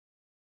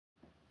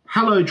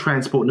Hello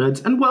transport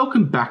nerds and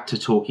welcome back to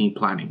Talking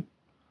Planning.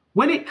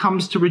 When it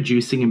comes to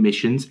reducing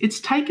emissions, it's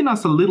taken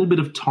us a little bit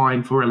of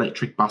time for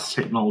electric bus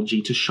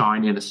technology to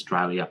shine in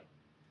Australia.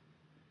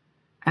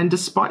 And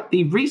despite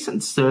the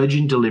recent surge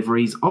in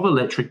deliveries of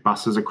electric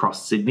buses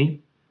across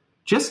Sydney,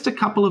 just a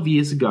couple of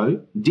years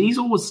ago,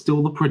 diesel was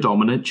still the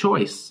predominant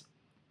choice.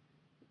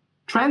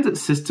 Transit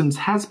Systems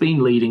has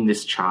been leading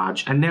this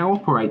charge and now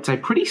operates a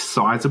pretty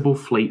sizable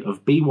fleet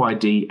of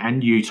BYD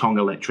and Yutong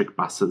electric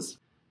buses.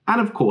 And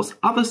of course,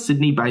 other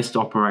Sydney-based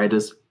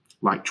operators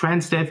like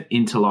Transdev,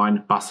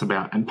 Interline,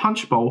 Busabout and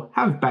Punchbowl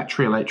have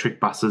battery electric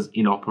buses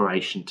in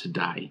operation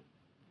today.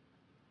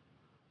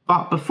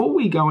 But before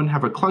we go and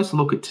have a closer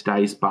look at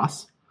today's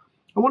bus,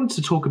 I wanted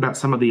to talk about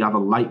some of the other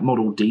late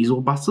model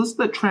diesel buses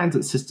that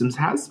Transit Systems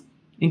has,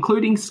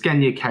 including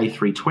Scania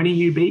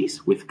K320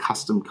 UBs with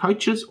custom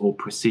coaches or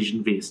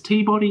precision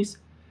VST bodies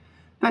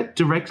that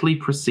directly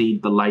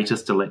precede the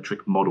latest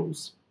electric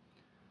models.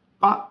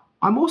 But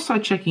I'm also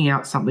checking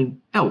out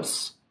something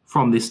else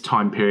from this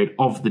time period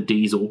of the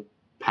diesel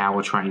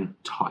powertrain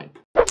type.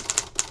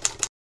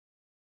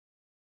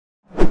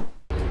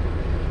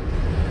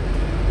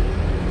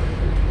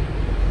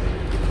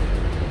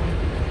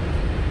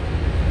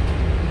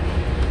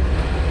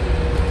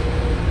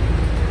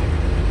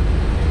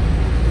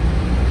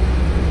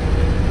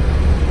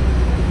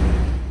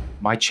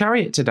 My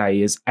chariot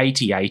today is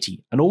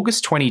 8080, an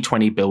August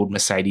 2020 build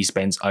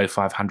Mercedes-Benz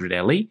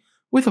O500LE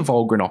with a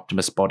Volgren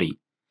Optimus body.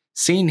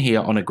 Seen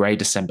here on a grey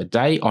December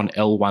day on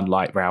L1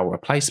 light rail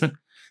replacement,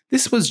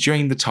 this was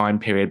during the time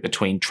period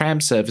between tram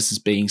services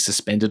being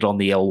suspended on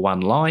the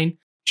L1 line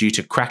due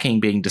to cracking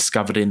being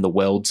discovered in the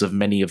welds of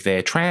many of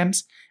their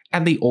trams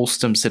and the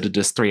Alstom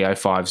Citadis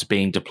 305s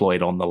being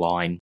deployed on the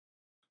line.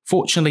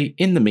 Fortunately,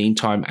 in the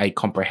meantime, a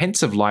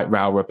comprehensive light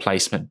rail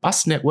replacement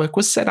bus network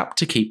was set up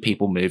to keep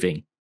people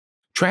moving.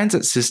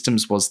 Transit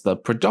Systems was the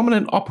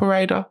predominant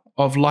operator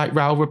of light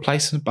rail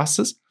replacement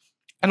buses,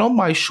 and on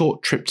my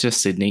short trip to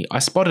Sydney, I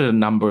spotted a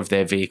number of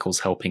their vehicles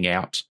helping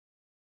out.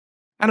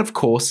 And of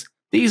course,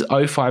 these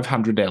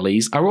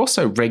O500LEs are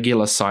also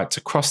regular sights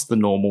across the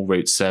normal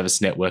route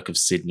service network of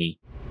Sydney.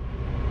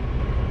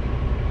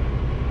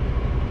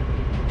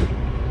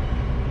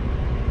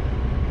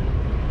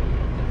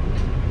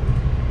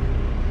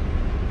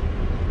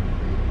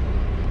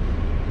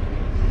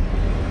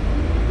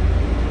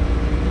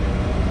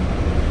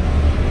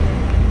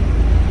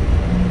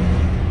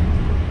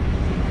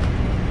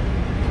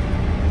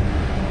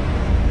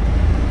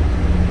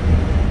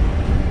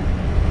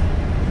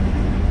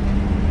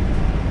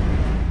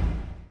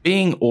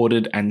 Being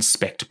ordered and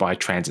specced by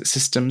Transit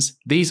Systems,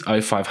 these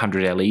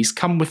O500LEs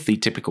come with the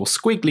typical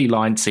squiggly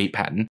line seat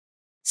pattern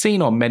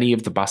seen on many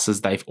of the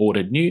buses they've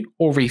ordered new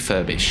or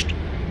refurbished.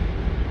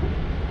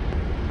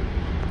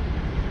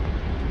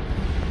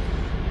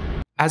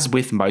 As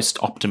with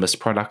most Optimus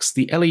products,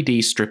 the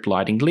LED strip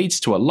lighting leads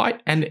to a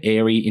light and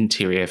airy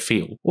interior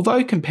feel,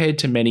 although compared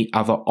to many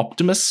other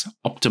Optimuses,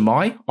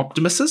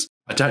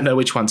 I don't know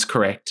which one's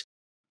correct,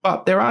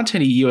 but there aren't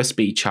any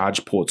USB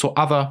charge ports or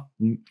other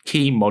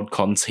key mod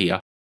cons here.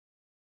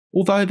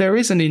 Although there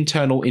is an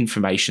internal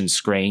information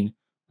screen,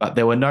 but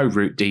there were no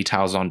route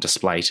details on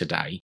display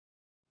today.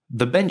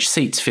 The bench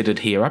seats fitted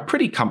here are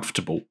pretty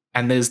comfortable,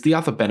 and there's the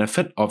other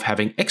benefit of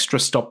having extra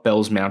stop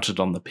bells mounted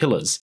on the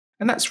pillars,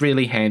 and that's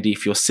really handy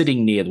if you're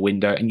sitting near the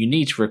window and you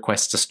need to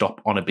request a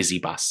stop on a busy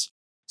bus.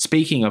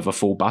 Speaking of a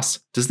full bus,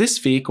 does this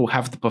vehicle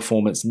have the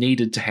performance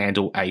needed to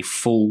handle a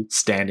full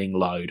standing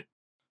load?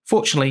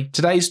 Fortunately,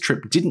 today's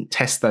trip didn't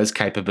test those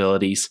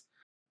capabilities,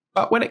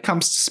 but when it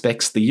comes to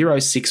specs, the Euro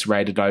 6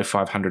 rated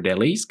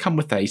O500LEs come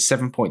with a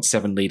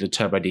 7.7 litre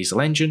turbo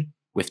diesel engine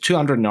with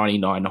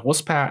 299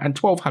 horsepower and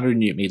 1200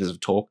 Nm of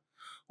torque,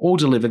 all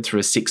delivered through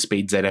a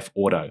 6-speed ZF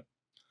Auto.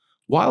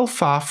 While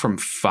far from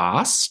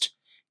fast,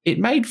 it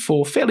made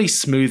for fairly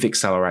smooth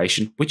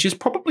acceleration, which is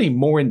probably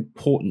more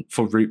important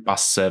for route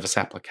bus service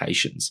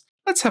applications.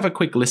 Let's have a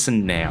quick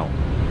listen now.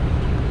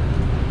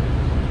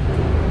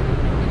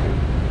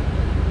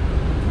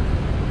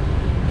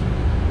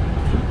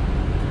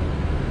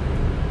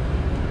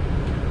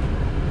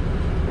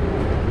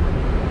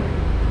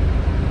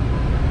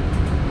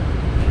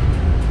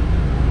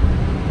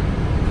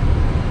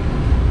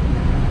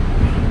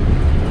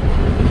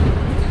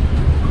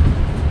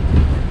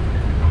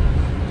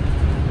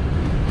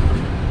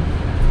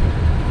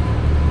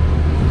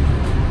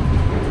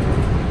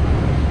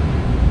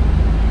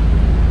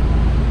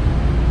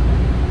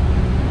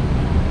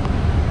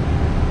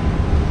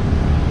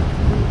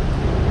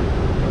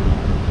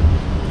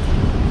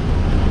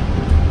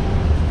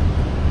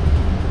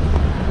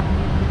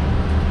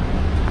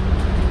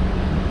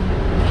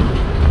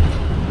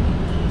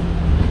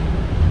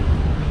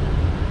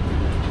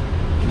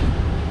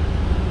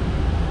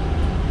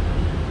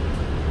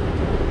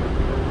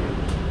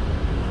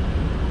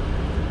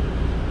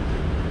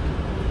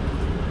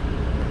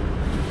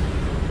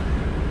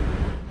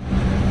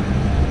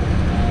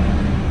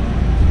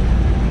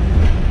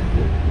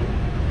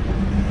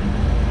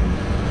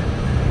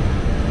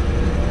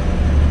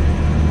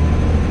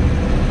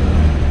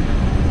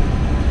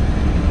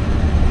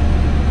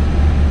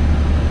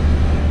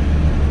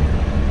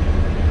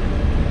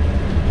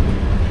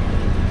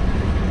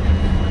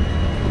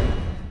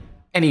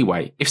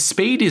 Anyway, if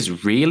speed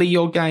is really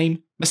your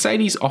game,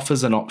 Mercedes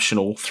offers an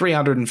optional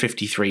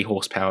 353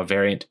 horsepower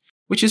variant,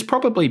 which is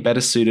probably better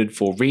suited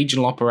for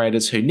regional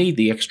operators who need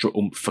the extra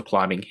oomph for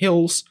climbing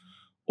hills,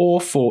 or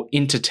for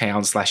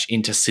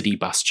inter-town/intercity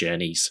bus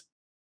journeys.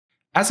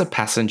 As a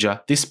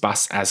passenger, this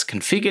bus as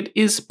configured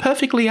is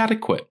perfectly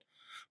adequate,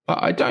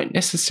 but I don't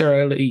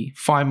necessarily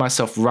find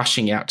myself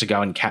rushing out to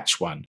go and catch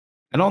one,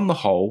 and on the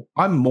whole,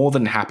 I'm more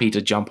than happy to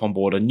jump on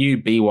board a new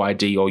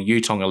BYD or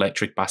Yutong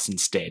electric bus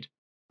instead.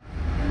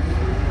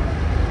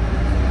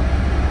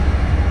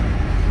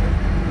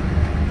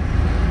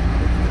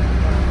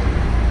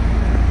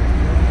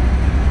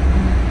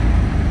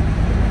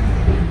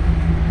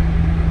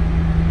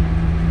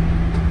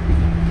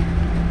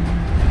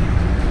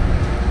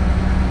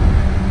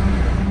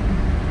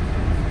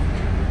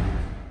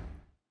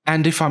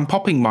 And if I'm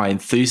popping my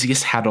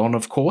enthusiast hat on,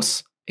 of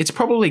course, it's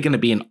probably going to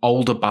be an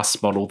older bus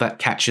model that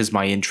catches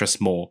my interest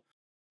more,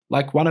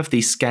 like one of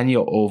the Scania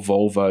or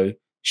Volvo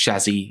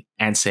chassis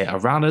Anser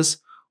Aranas,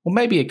 or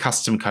maybe a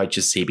Custom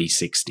Coaches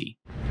CB60.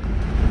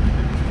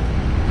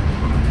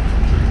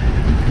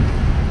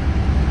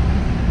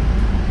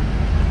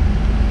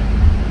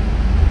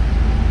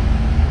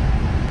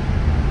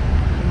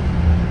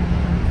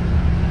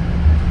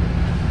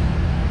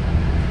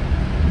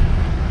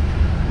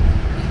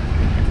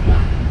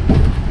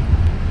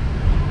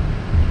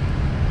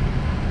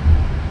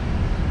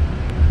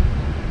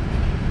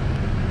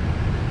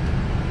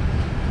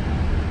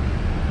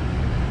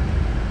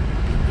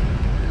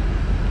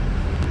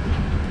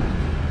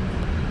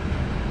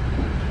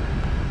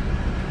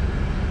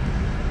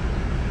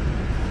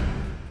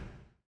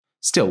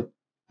 Still,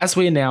 as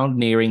we are now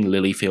nearing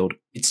Lilyfield,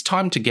 it's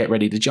time to get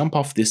ready to jump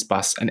off this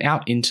bus and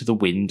out into the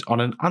wind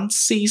on an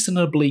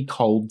unseasonably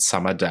cold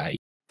summer day.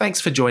 Thanks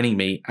for joining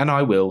me, and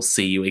I will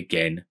see you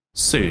again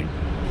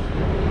soon.